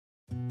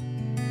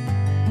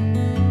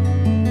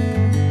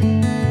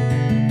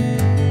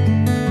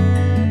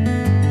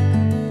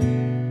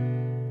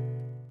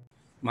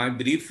My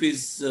brief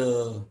is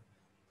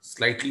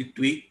slightly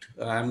tweaked.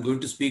 I'm going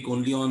to speak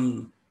only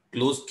on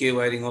closed K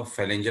wiring of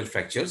phalangeal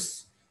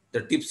fractures,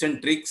 the tips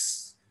and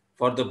tricks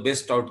for the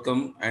best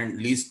outcome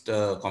and least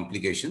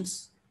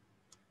complications.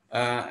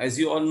 As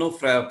you all know,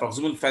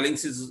 proximal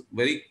phalanx is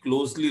very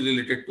closely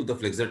related to the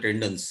flexor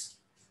tendons,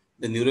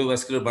 the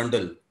neurovascular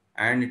bundle,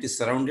 and it is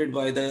surrounded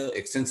by the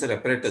extensor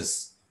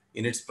apparatus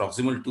in its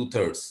proximal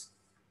two-thirds.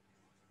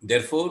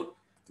 Therefore,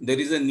 there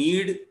is a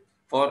need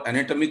for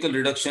anatomical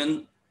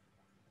reduction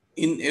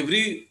in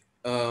every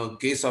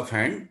case of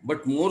hand,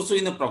 but more so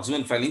in the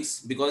proximal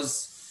phalanx,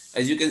 because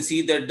as you can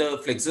see that the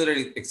flexor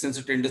and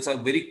extensor tendons are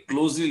very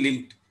closely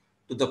linked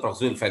to the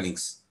proximal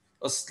phalanx.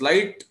 A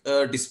slight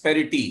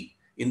disparity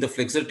in the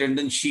flexor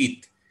tendon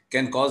sheath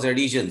can cause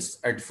adhesions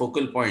at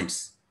focal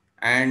points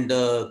and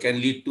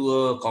can lead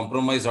to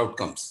compromised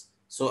outcomes.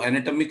 So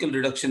anatomical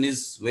reduction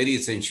is very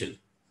essential.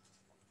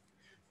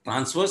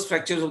 Transverse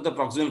fractures of the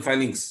proximal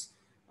phalanx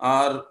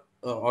are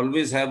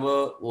always have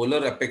a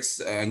volar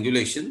apex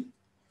angulation,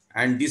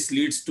 and this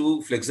leads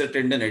to flexor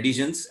tendon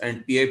adhesions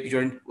and PIP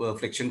joint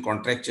flexion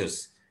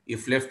contractures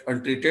if left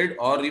untreated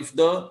or if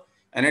the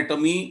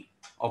anatomy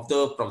of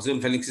the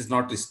proximal phalanx is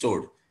not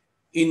restored.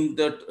 In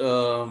that,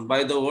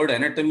 by the word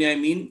anatomy, I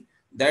mean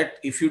that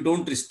if you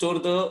don't restore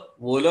the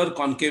volar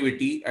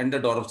concavity and the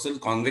dorsal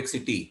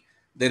convexity,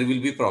 there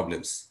will be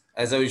problems,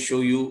 as I will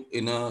show you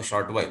in a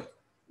short while.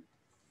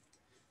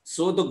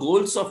 So the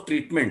goals of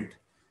treatment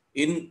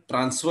in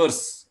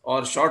transverse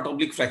or short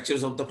oblique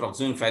fractures of the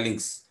proximal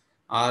phalanx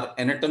are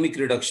anatomic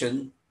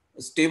reduction,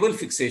 stable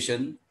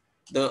fixation.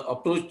 The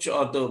approach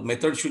or the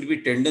method should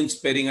be tendon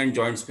sparing and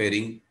joint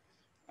sparing,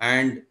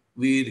 and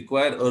we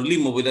require early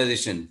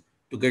mobilization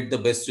to get the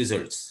best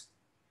results.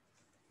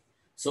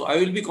 So I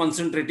will be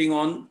concentrating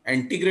on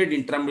antegrade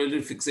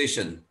intramedullary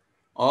fixation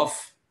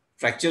of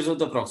fractures of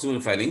the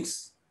proximal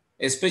phalanx,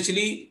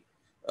 especially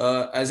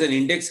as an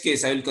index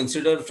case. I will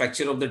consider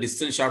fracture of the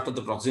distal shaft of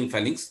the proximal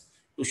phalanx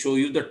to show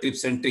you the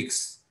tips and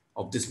tricks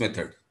of this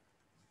method.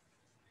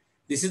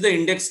 This is the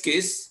index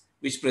case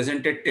which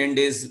presented 10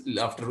 days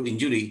after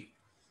injury,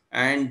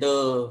 and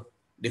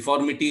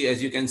deformity,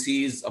 as you can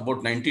see, is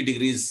about 90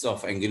 degrees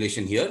of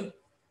angulation here.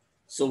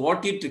 So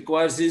what it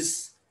requires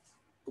is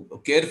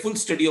careful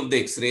study of the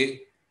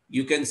X-ray.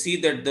 You can see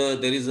that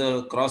there is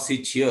a cross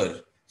hitch here.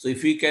 So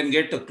if we can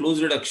get a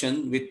close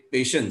reduction with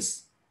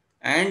patience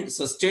and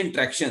sustained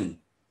traction,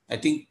 I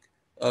think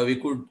we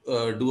could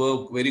do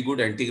a very good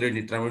antegrade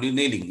intramedullary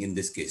nailing in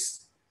this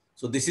case.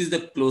 So this is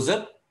the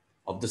close-up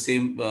of the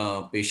same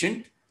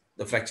patient.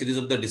 The fracture is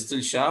of the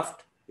distal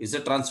shaft, is a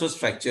transverse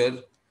fracture.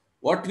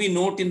 What we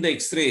note in the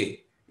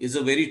X-ray is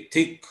a very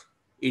thick,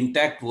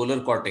 intact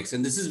volar cortex.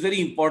 And this is very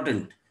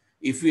important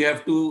if we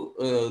have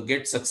to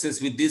get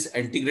success with this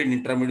antegrade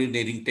intramedullary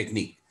nailing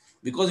technique,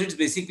 because it's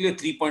basically a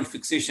 3-point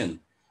fixation.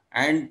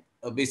 And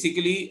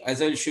basically,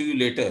 as I'll show you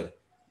later,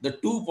 the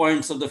 2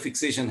 points of the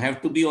fixation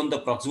have to be on the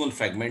proximal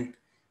fragment,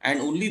 and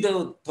only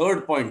the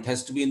third point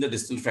has to be in the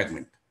distal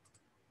fragment.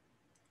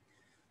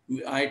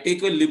 I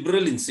take a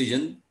liberal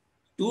incision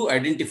to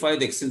identify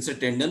the extensor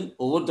tendon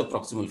over the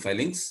proximal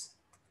phalanx.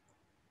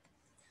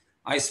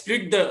 I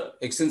split the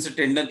extensor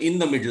tendon in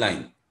the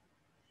midline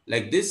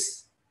like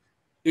this.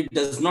 It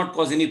does not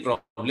cause any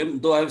problem,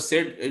 though I have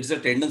said it's a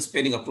tendon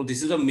sparing approach.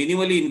 This is a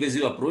minimally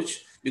invasive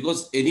approach,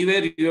 because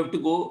anywhere you have to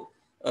go,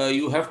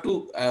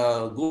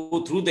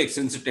 go through the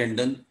extensor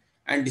tendon.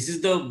 And this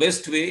is the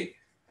best way,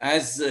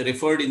 as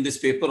referred in this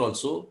paper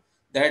also,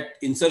 that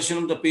insertion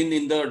of the pin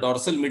in the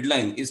dorsal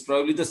midline is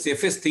probably the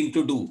safest thing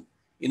to do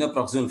in a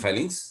proximal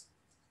phalanx.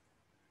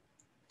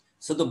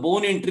 So the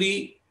bone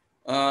entry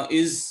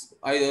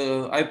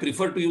I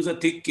prefer to use a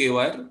thick K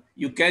wire.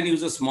 You can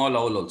use a small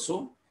owl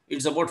also.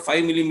 It's about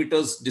 5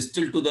 millimeters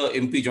distal to the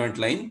MP joint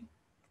line.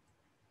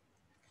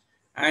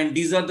 And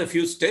these are the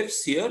few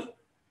steps here.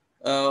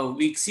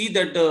 We see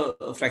that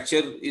the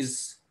fracture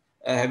is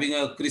having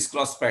a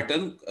crisscross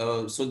pattern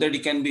so that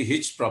it can be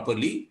hitched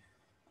properly.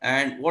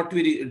 And what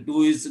we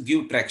do is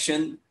give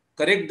traction,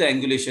 correct the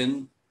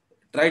angulation,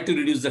 try to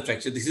reduce the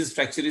fracture. This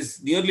fracture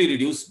is nearly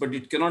reduced, but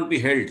it cannot be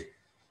held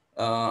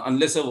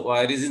unless a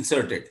wire is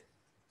inserted.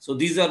 So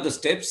these are the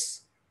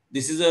steps.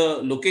 This is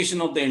a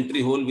location of the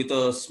entry hole with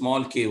a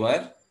small K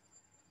wire.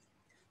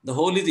 The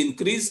hole is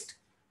increased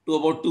to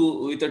about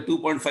with a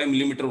 2.5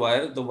 millimeter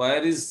wire. The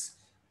wire is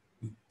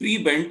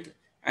pre-bent,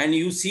 and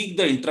you seek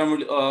the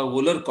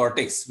intramolar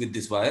cortex with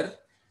this wire.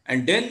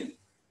 And then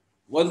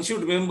one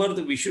should remember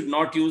that we should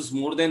not use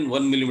more than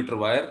 1 millimeter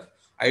wire.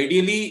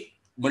 Ideally,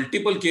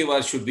 multiple K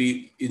wires should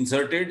be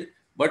inserted,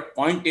 but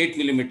 0.8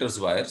 millimeters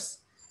wires.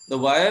 The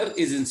wire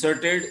is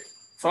inserted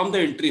from the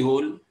entry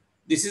hole.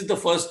 This is the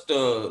first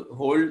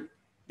hold.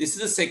 This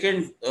is the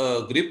second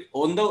grip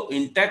on the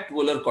intact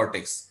volar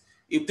cortex.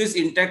 If this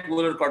intact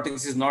volar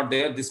cortex is not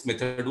there, this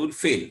method will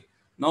fail.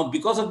 Now,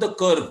 because of the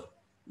curve,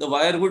 the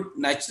wire would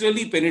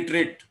naturally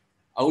penetrate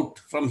out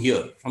from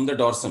here, from the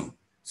dorsum.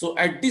 So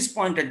at this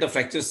point at the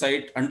fracture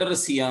site, under a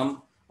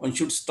C-arm, one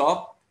should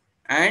stop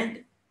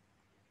and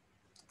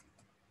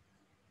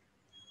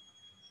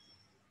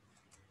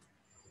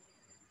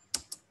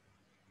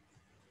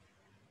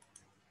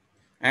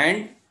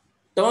and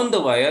turn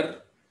the wire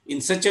in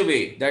such a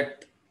way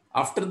that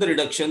after the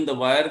reduction, the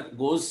wire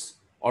goes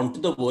onto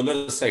the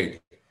volar side.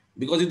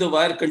 Because if the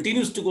wire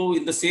continues to go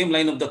in the same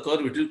line of the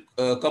curve, it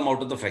will come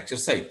out of the fracture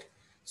site.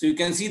 So you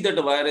can see that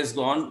the wire has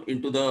gone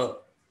into the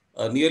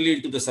nearly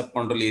into the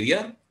subchondral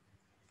area,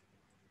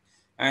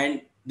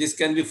 and this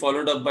can be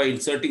followed up by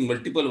inserting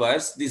multiple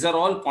wires. These are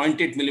all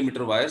 0.8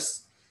 millimeter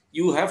wires.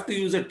 You have to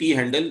use a T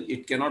handle.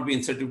 It cannot be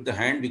inserted with the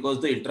hand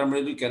because the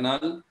intramedullary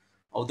canal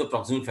of the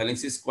proximal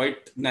phalanx is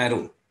quite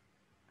narrow,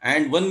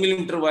 and 1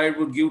 millimeter wire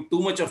would give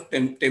too much of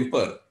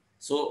temper.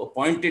 So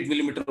 0.8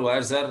 millimeter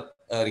wires are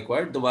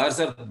required. The wires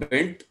are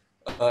bent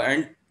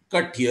and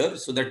cut here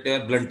so that they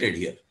are blunted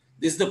here.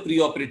 This is the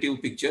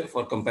preoperative picture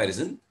for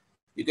comparison.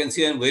 You can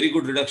see a very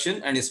good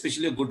reduction, and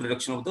especially a good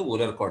reduction of the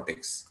volar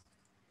cortex.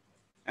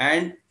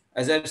 And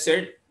as I've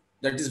said,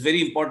 that is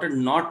very important,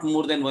 not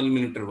more than 1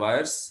 millimeter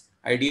wires,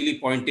 ideally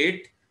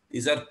 0.8.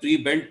 These are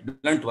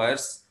pre-bent blunt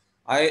wires.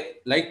 I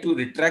like to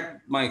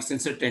retract my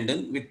extensor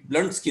tendon with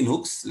blunt skin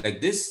hooks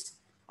like this.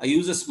 I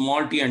use a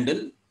small T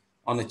handle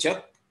on a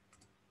chuck.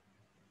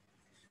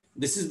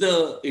 This is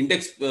the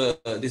index,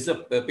 this is a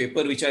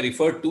paper which I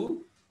referred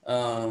to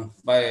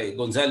by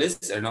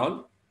Gonzalez and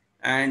all.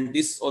 And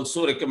this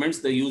also recommends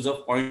the use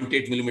of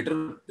 0.8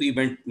 millimeter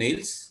pre-bent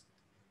nails.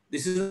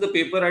 This is the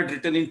paper I'd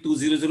written in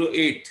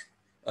 2008,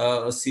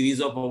 a series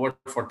of about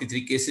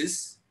 43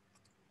 cases.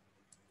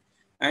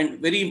 And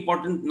very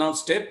important now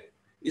step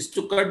is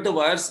to cut the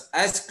wires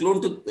as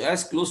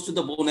close to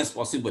the bone as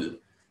possible.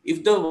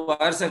 If the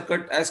wires are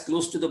cut as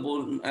close to the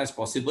bone as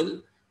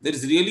possible, there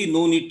is really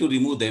no need to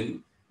remove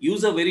them.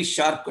 Use a very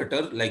sharp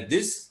cutter like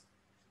this,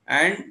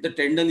 and the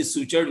tendon is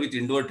sutured with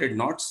inverted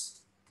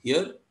knots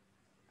here.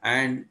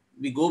 And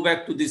we go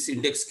back to this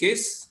index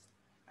case,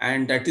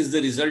 and that is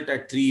the result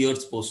at 3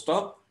 years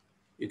post-op.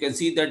 You can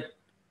see that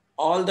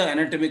all the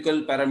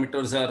anatomical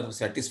parameters are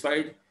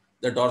satisfied.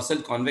 The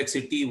dorsal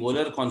convexity,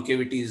 volar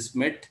concavity is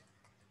met,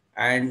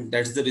 and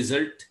that's the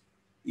result.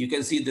 You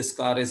can see the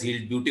scar has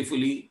healed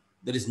beautifully.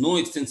 There is no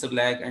extensor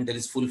lag, and there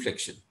is full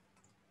flexion.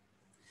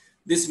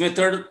 This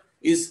method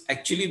is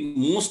actually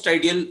most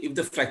ideal if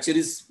the fracture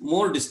is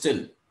more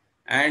distal.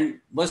 And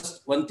but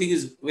one thing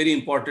is very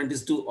important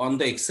is to, on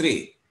the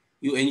X-ray,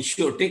 you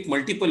ensure, take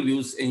multiple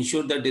views,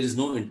 ensure that there is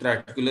no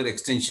intraarticular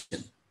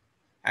extension.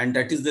 And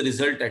that is the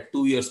result at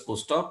 2 years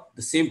post-op.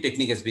 The same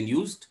technique has been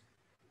used,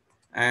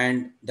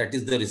 and that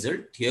is the result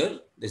here.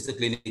 This is the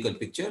clinical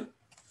picture.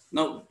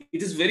 Now,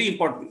 it is very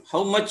important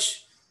how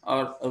much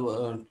what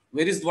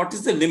is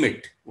the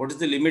limit? What is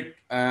the limit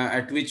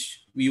at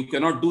which you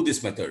cannot do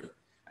this method?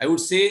 I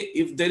would say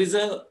if there is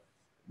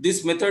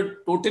this method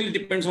totally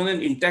depends on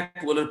an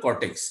intact volar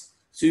cortex.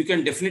 So you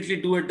can definitely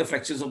do it the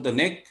fractures of the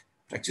neck,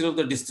 fracture of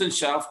the distal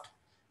shaft,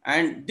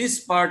 and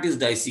this part is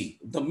dicey.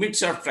 The mid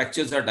shaft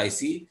fractures are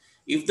dicey.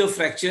 If the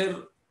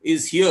fracture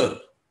is here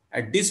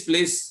at this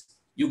place,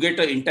 you get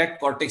an intact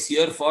cortex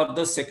here for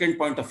the second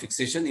point of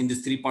fixation in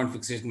this 3-point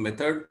fixation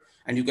method,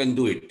 and you can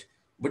do it.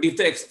 But if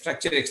the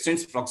fracture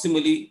extends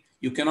proximally,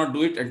 you cannot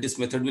do it, and this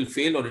method will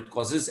fail, or it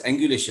causes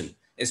angulation,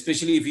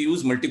 especially if you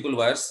use multiple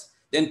wires.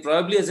 Then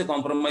probably as a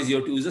compromise, you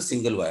have to use a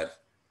single wire.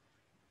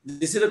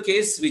 This is a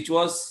case which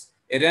was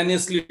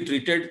erroneously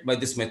treated by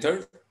this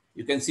method.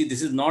 You can see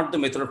this is not the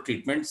method of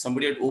treatment.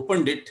 Somebody had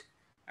opened it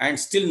and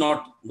still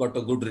not got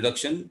a good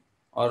reduction,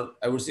 or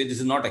I would say this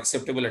is not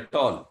acceptable at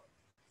all.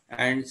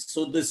 And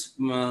so this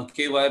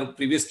K-wire,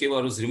 previous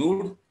K-wire was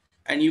removed.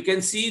 And you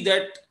can see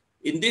that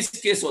in this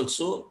case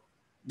also,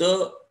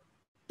 the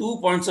 2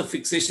 points of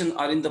fixation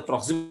are in the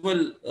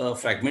proximal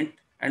fragment,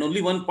 and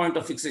only 1 point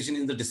of fixation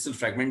in the distal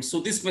fragment.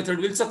 So this method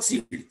will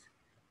succeed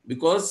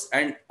because,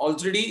 and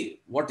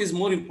already what is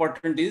more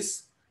important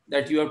is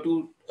that you have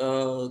to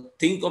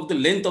think of the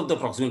length of the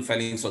proximal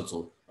phalanx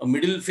also. A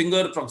middle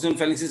finger proximal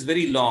phalanx is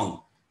very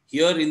long.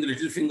 Here in the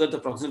little finger, the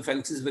proximal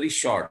phalanx is very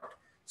short.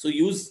 So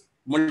use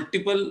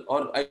multiple,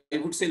 or I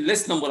would say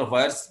less number of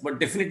wires, but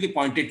definitely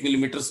 0.8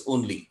 millimeters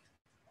only.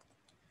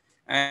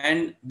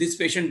 And this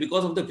patient,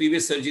 because of the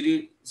previous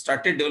surgery,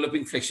 started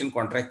developing flexion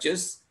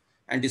contractures,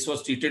 and this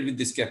was treated with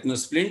this Kapner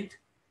splint,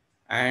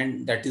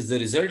 and that is the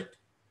result.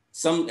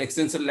 Some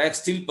extensor lag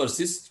still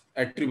persists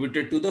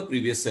attributed to the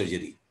previous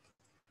surgery.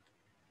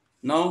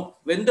 Now,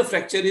 when the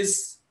fracture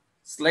is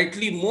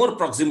slightly more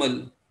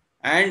proximal,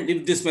 and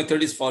if this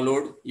method is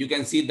followed, you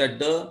can see that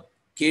the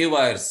K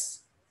wires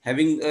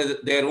having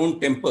their own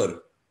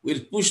temper will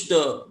push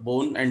the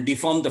bone and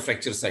deform the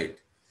fracture site.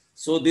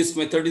 So this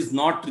method is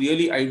not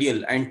really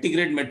ideal.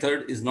 Antegrade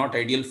method is not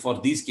ideal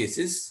for these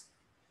cases.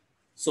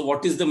 So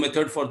what is the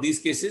method for these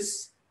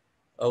cases?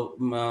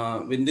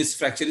 When this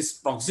fracture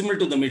is proximal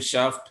to the mid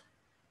shaft,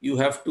 you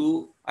have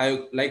to,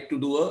 I like to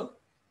do a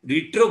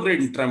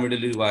retrograde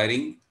intramedullary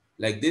wiring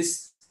like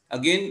this.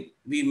 Again,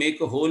 we make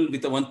a hole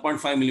with a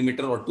 1.5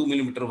 millimeter or 2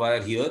 millimeter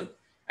wire here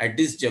at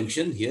this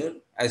junction here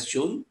as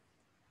shown,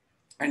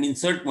 and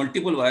insert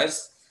multiple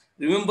wires.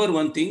 Remember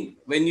one thing,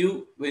 when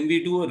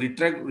we do a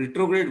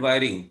retrograde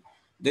wiring,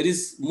 there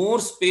is more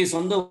space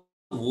on the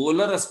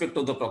volar aspect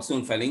of the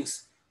proximal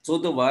phalanx. So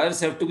the wires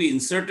have to be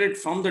inserted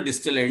from the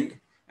distal end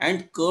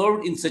and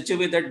curved in such a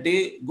way that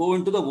they go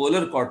into the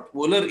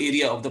volar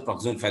area of the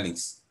proximal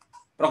phalanx,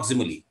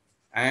 proximally.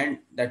 And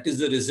that is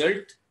the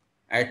result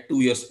at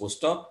 2 years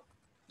post-op.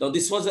 Now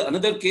this was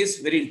another case,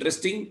 very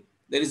interesting.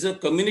 There is a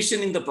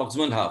comminution in the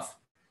proximal half.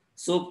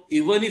 So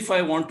even if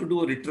I want to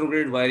do a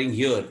retrograde wiring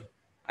here,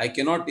 I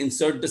cannot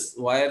insert this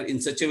wire in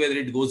such a way that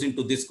it goes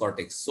into this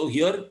cortex. So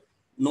here,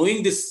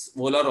 knowing this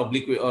volar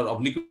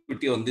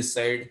obliquity on this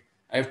side,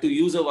 I have to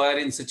use a wire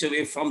in such a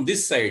way from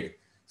this side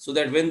so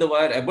that when the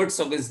wire abuts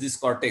against this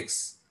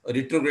cortex, a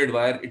retrograde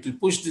wire, it will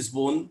push this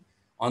bone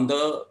on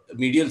the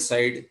medial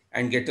side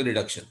and get a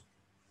reduction.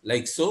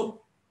 Like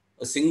so,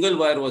 a single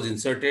wire was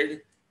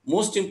inserted.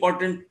 Most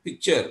important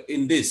picture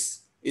in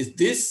this is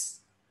this,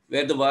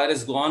 where the wire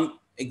has gone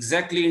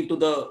exactly into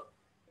the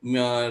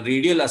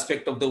radial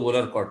aspect of the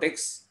volar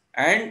cortex,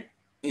 and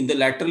in the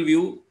lateral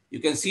view you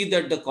can see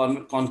that the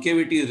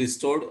concavity is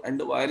restored and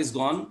the wire is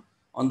gone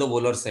on the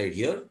volar side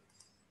here.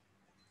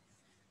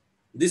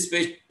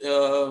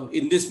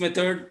 In this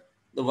method,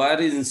 the wire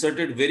is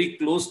inserted very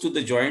close to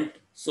the joint,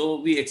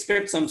 so we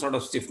expect some sort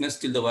of stiffness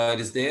till the wire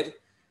is there,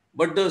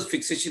 but the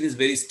fixation is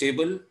very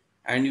stable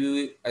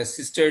and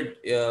assisted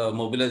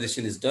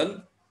mobilization is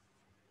done.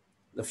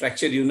 The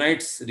fracture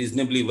unites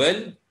reasonably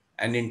well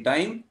and in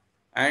time,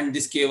 and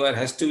this K wire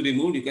has to be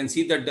removed. You can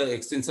see that the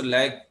extensor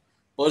lag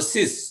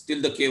persists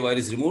till the K wire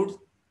is removed,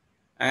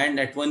 and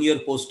at 1 year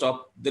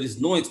post-op, there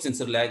is no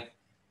extensor lag.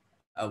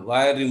 A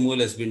wire removal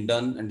has been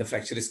done and the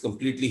fracture is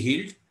completely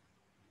healed.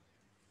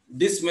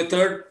 This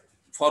method,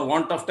 for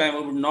want of time,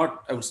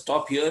 I would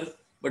stop here,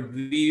 but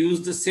we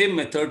use the same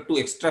method to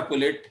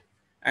extrapolate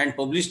and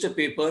published a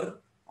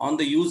paper on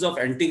the use of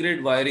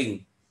antegrade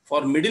wiring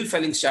for middle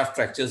phalanx shaft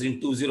fractures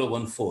in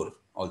 2014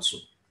 also.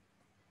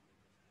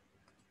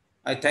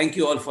 I thank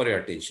you all for your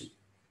attention.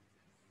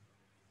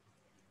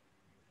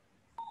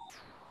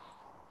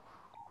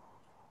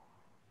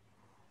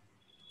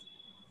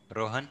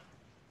 Rohan?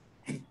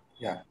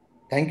 Yeah,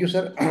 thank you,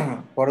 sir,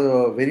 for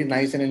a very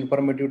nice and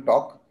informative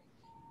talk.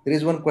 There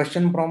is one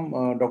question from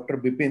Dr.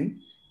 Bipin.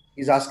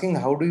 He's asking,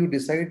 how do you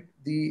decide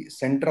the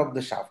center of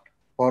the shaft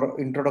for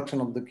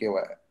introduction of the K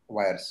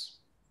wires?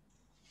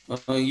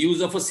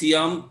 Use of a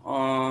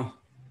C-arm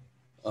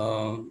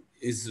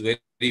is very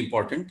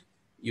important.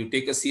 You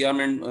take a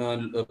C-arm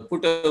and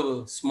put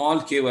a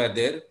small K wire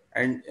there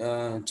and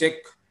check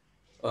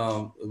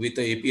with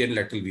the AP and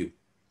lateral view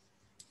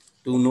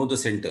to know the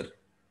center.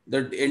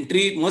 The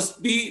entry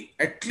must be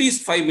at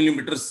least 5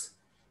 millimeters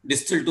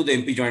distal to the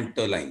MP joint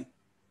line.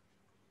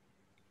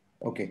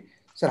 Okay.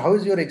 Sir, how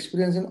is your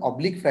experience in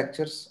oblique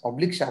fractures,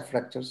 oblique shaft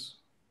fractures?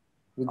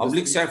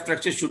 Oblique shaft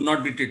fracture should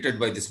not be treated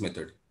by this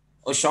method.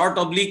 A short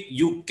oblique,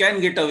 you can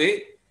get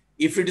away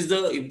if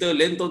the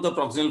length of the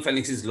proximal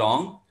phalanx is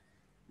long,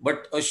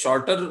 but a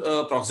shorter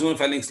proximal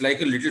phalanx,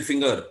 like a little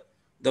finger,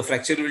 the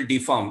fracture will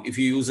deform if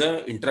you use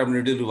a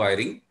intramedullary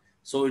wiring.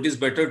 So it is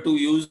better to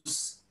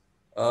use.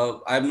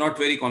 I'm not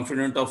very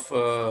confident of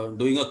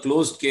doing a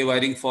closed K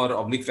wiring for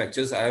oblique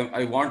fractures.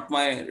 I want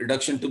my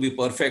reduction to be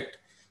perfect.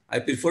 I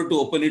prefer to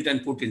open it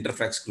and put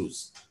interfrac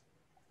screws.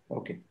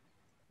 Okay.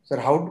 Sir,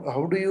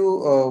 how do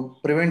you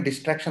prevent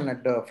distraction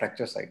at the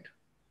fracture site?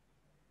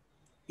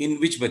 In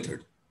which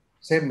method?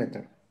 Same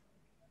method.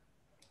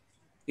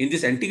 In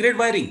this antegrade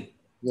wiring?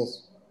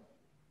 Yes.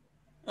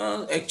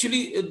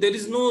 Actually, there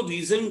is no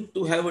reason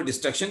to have a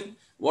distraction.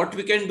 What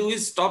we can do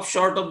is stop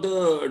short of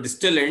the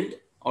distal end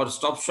or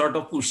stop short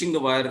of pushing the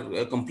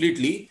wire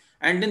completely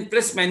and then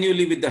press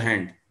manually with the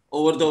hand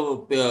over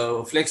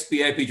the flex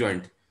PIP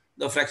joint.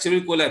 The fracture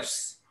will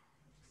collapse.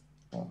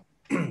 All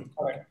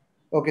right.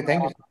 Okay,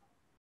 thank you.